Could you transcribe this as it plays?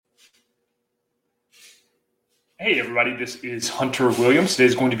Hey everybody, this is Hunter Williams. Today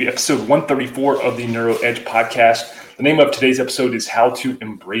is going to be episode 134 of the Neuro Edge podcast. The name of today's episode is How to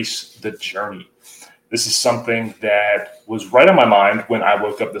Embrace the Journey. This is something that was right on my mind when I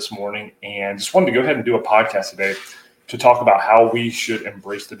woke up this morning and just wanted to go ahead and do a podcast today to talk about how we should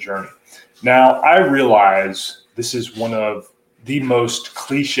embrace the journey. Now, I realize this is one of the most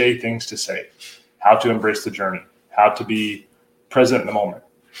cliche things to say, how to embrace the journey, how to be present in the moment.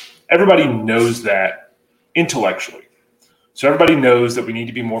 Everybody knows that intellectually. So everybody knows that we need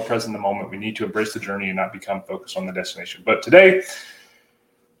to be more present in the moment. We need to embrace the journey and not become focused on the destination. But today,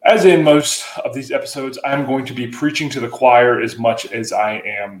 as in most of these episodes, I'm going to be preaching to the choir as much as I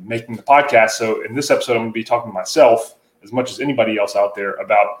am making the podcast. So in this episode, I'm going to be talking to myself as much as anybody else out there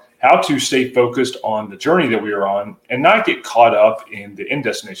about how to stay focused on the journey that we are on and not get caught up in the end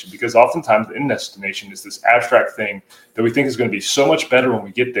destination, because oftentimes the end destination is this abstract thing that we think is going to be so much better when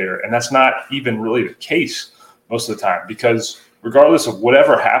we get there. And that's not even really the case most of the time, because regardless of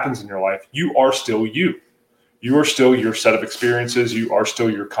whatever happens in your life, you are still you. You are still your set of experiences. You are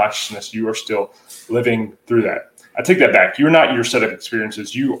still your consciousness. You are still living through that. I take that back. You're not your set of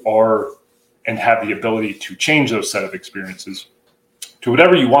experiences. You are and have the ability to change those set of experiences to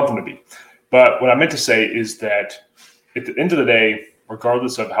whatever you want them to be. But what I meant to say is that at the end of the day,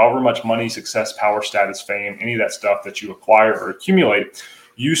 regardless of however much money, success, power, status, fame, any of that stuff that you acquire or accumulate,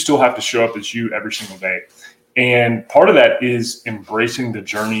 you still have to show up as you every single day. And part of that is embracing the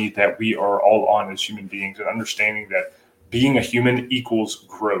journey that we are all on as human beings and understanding that being a human equals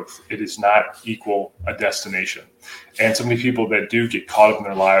growth. It is not equal a destination. And so many people that do get caught up in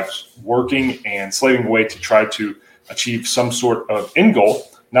their lives working and slaving away to try to achieve some sort of end goal,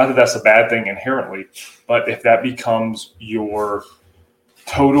 not that that's a bad thing inherently, but if that becomes your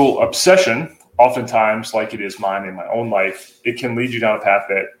total obsession, oftentimes, like it is mine in my own life, it can lead you down a path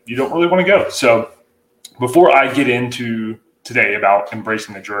that you don't really want to go. So before I get into today about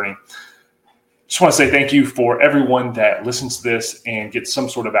embracing the journey, just want to say thank you for everyone that listens to this and gets some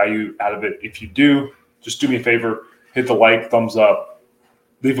sort of value out of it. If you do, just do me a favor, hit the like, thumbs up,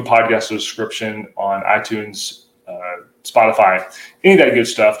 leave a podcast description on iTunes, Spotify, any of that good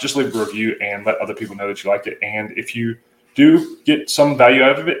stuff. Just leave a review and let other people know that you like it. And if you do get some value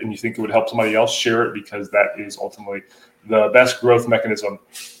out of it and you think it would help somebody else, share it, because that is ultimately the best growth mechanism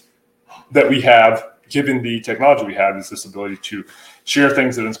that we have. Given the technology we have, is this ability to share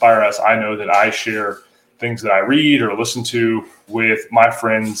things that inspire us. I know that I share things that I read or listen to with my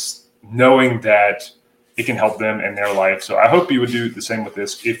friends, knowing that it can help them in their life. So I hope you would do the same with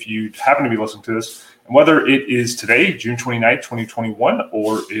this if you happen to be listening to this. And whether it is today, June 29th, 2021,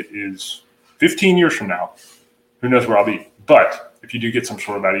 or it is 15 years from now, who knows where I'll be. But if you do get some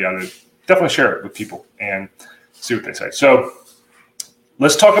sort of value out of it, definitely share it with people and see what they say. So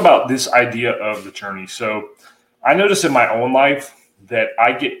let's talk about this idea of the journey. So I notice in my own life that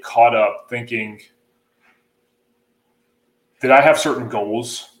I get caught up thinking that I have certain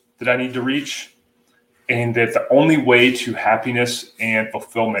goals that I need to reach, and that the only way to happiness and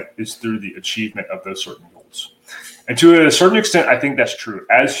fulfillment is through the achievement of those certain goals. And to a certain extent, I think that's true.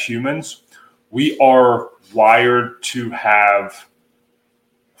 As humans, we are wired to have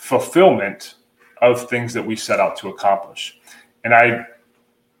fulfillment of things that we set out to accomplish. And I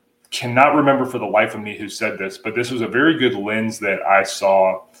cannot remember for the life of me who said this, but this was a very good lens that I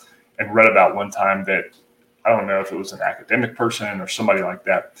saw and read about one time, that I don't know if it was an academic person or somebody like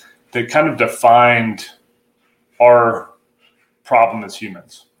that, that kind of defined our problem as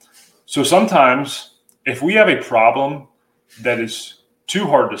humans. So sometimes if we have a problem that is too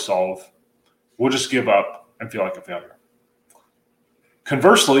hard to solve, we'll just give up and feel like a failure.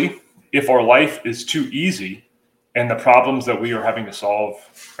 Conversely, if our life is too easy and the problems that we are having to solve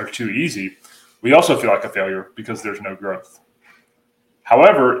are too easy, we also feel like a failure because there's no growth.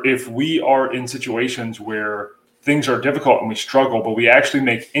 However, if we are in situations where things are difficult and we struggle, but we actually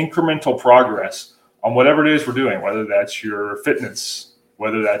make incremental progress on whatever it is we're doing, whether that's your fitness,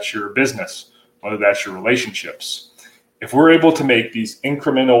 whether that's your business, whether that's your relationships, if we're able to make these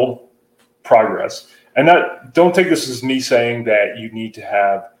incremental progress, and don't take this as me saying that you need to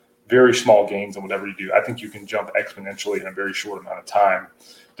have very small gains on whatever you do. I think you can jump exponentially in a very short amount of time,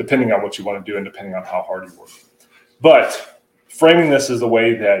 depending on what you want to do and depending on how hard you work. But framing this as the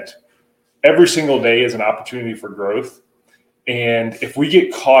way that every single day is an opportunity for growth. And if we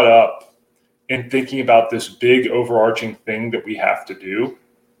get caught up in thinking about this big overarching thing that we have to do,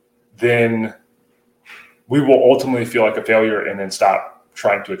 then we will ultimately feel like a failure and then stop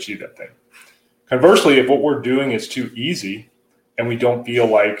trying to achieve that thing. Conversely, if what we're doing is too easy and we don't feel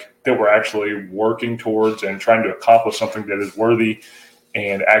like that we're actually working towards and trying to accomplish something that is worthy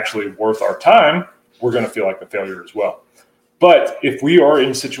and actually worth our time, we're going to feel like a failure as well. But if we are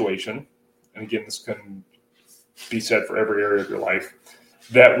in a situation, and again, this can be said for every area of your life,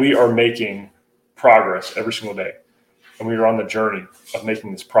 that we are making progress every single day, and we are on the journey of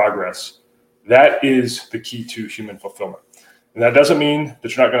making this progress, that is the key to human fulfillment. And that doesn't mean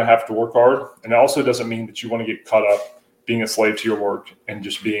that you're not going to have to work hard. And it also doesn't mean that you want to get caught up being a slave to your work and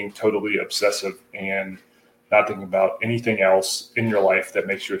just being totally obsessive and not thinking about anything else in your life that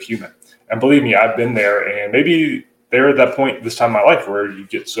makes you a human. And believe me, I've been there, and maybe there at that point this time in my life where you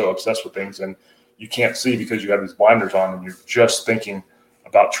get so obsessed with things and you can't see because you have these blinders on and you're just thinking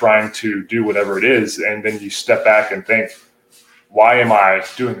about trying to do whatever it is. And then you step back and think, why am I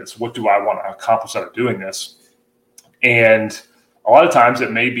doing this? What do I want to accomplish out of doing this? And a lot of times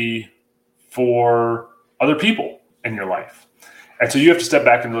it may be for other people in your life. And so you have to step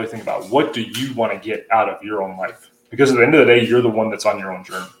back and really think about, what do you want to get out of your own life? Because at the end of the day, you're the one that's on your own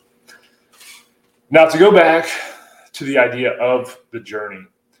journey. Now, to go back to the idea of the journey.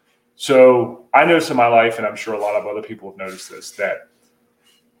 So I noticed in my life, and I'm sure a lot of other people have noticed this, that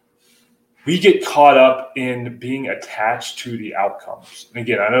we get caught up in being attached to the outcomes. And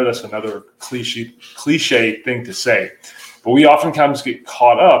again, I know that's another cliche thing to say, but we oftentimes get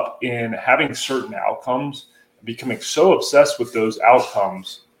caught up in having certain outcomes, becoming so obsessed with those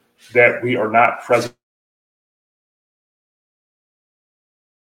outcomes that we are not present.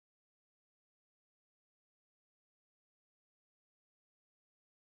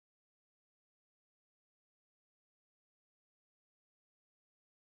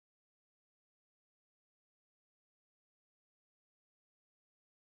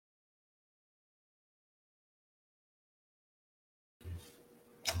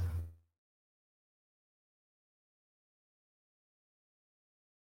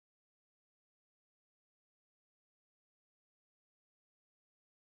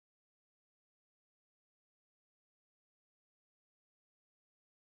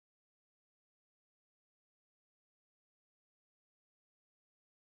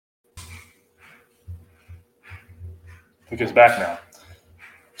 It goes back now.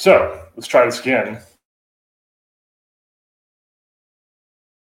 So let's try this again.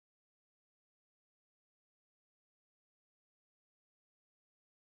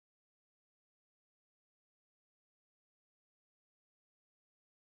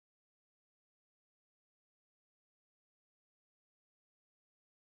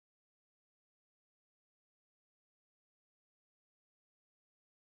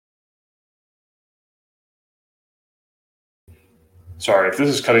 Sorry, if this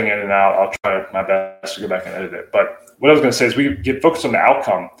is cutting in and out, I'll try my best to go back and edit it. But what I was going to say is we get focused on the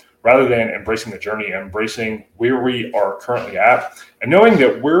outcome rather than embracing the journey, embracing where we are currently at, and knowing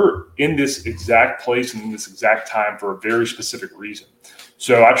that we're in this exact place and in this exact time for a very specific reason.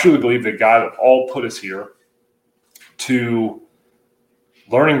 So I truly believe that God all put us here to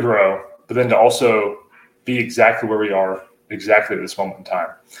learn and grow, but then to also be exactly where we are exactly at this moment in time.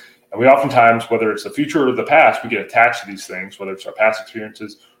 And we oftentimes, whether it's the future or the past, we get attached to these things, whether it's our past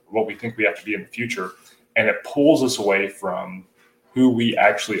experiences or what we think we have to be in the future. And it pulls us away from who we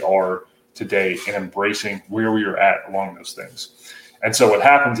actually are today and embracing where we are at along those things. And so what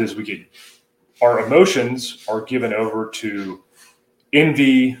happens is our emotions are given over to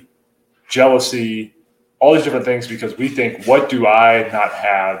envy, jealousy, all these different things, because we think, what do I not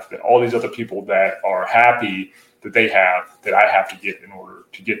have that all these other people that are happy that they have, that I have to get in order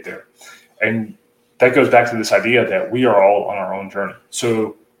to get there? And that goes back to this idea that we are all on our own journey.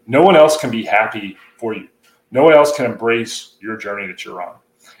 So no one else can be happy for you. No one else can embrace your journey that you're on.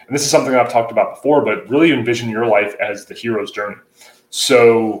 And this is something I've talked about before, but really envision your life as the hero's journey.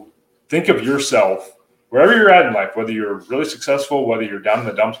 So think of yourself, wherever you're at in life, whether you're really successful, whether you're down in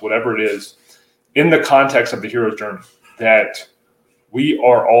the dumps, whatever it is, in the context of the hero's journey, that we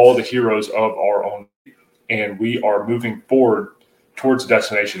are all the heroes of our own, and we are moving forward towards a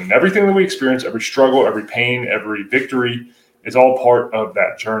destination. And everything that we experience, every struggle, every pain, every victory is all part of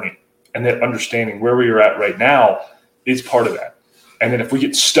that journey. And that understanding where we are at right now is part of that. And then if we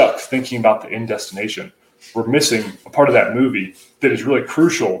get stuck thinking about the end destination, we're missing a part of that movie that is really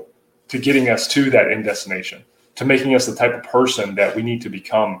crucial to getting us to that end destination, to making us the type of person that we need to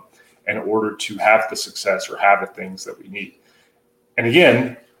become in order to have the success or have the things that we need. And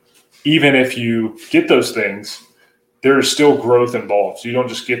again, even if you get those things, there is still growth involved. So you don't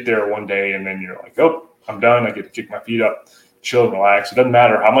just get there one day and then you're like, oh, I'm done. I get to kick my feet up, chill and relax. It doesn't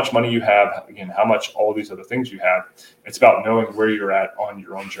matter how much money you have, again, how much all these other things you have. It's about knowing where you're at on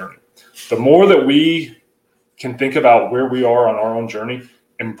your own journey. The more that we can think about where we are on our own journey,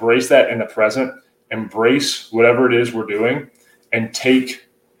 embrace that in the present, embrace whatever it is we're doing, and take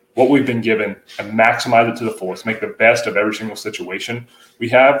what we've been given and maximize it to the fullest, make the best of every single situation we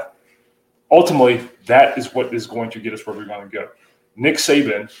have, ultimately, that is what is going to get us where we're going to go. Nick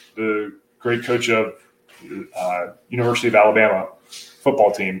Saban, the great coach of University of Alabama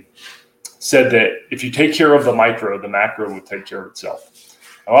football team, said that if you take care of the micro, the macro will take care of itself.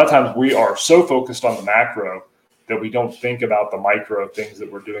 A lot of times we are so focused on the macro that we don't think about the micro things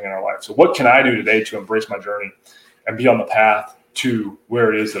that we're doing in our life. So what can I do today to embrace my journey and be on the path to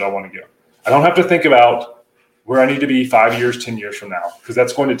where it is that I want to go? I don't have to think about where I need to be 5 years, 10 years from now, because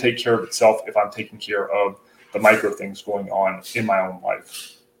that's going to take care of itself if I'm taking care of the micro things going on in my own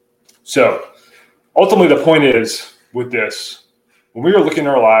life. So ultimately, the point is with this, when we are looking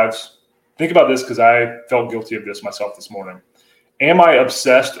at our lives, think about this, because I felt guilty of this myself this morning. Am I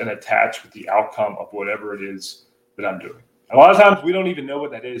obsessed and attached with the outcome of whatever it is that I'm doing? A lot of times we don't even know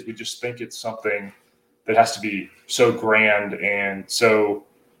what that is. We just think it's something that has to be so grand and so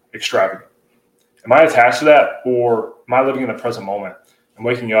extravagant. Am I attached to that, or am I living in the present moment and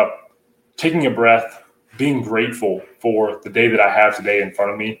waking up, taking a breath, being grateful for the day that I have today in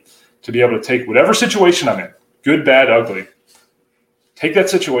front of me to be able to take whatever situation I'm in, good, bad, ugly, take that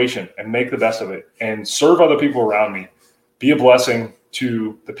situation and make the best of it and serve other people around me, be a blessing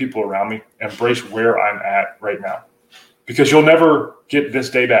to the people around me, and embrace where I'm at right now. Because you'll never get this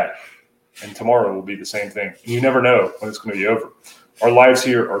day back, and tomorrow will be the same thing. You never know when it's going to be over. Our lives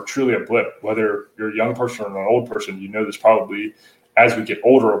here are truly a blip. Whether you're a young person or an old person, you know this probably. As we get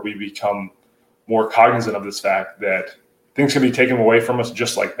older, we become more cognizant of this fact that things can be taken away from us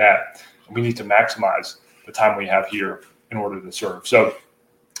just like that. And we need to maximize the time we have here in order to serve. So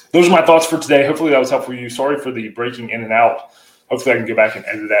those are my thoughts for today. Hopefully that was helpful for you. Sorry for the breaking in and out. Hopefully I can go back and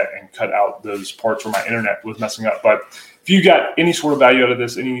edit that and cut out those parts where my internet was messing up. But if you got any sort of value out of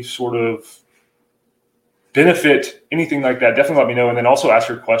this, any sort of benefit, anything like that, definitely let me know. And then also ask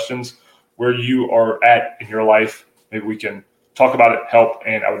your questions where you are at in your life. Maybe we can talk about it, help,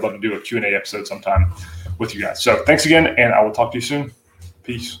 and I would love to do a Q&A episode sometime with you guys. So thanks again, and I will talk to you soon.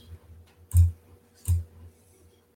 Peace.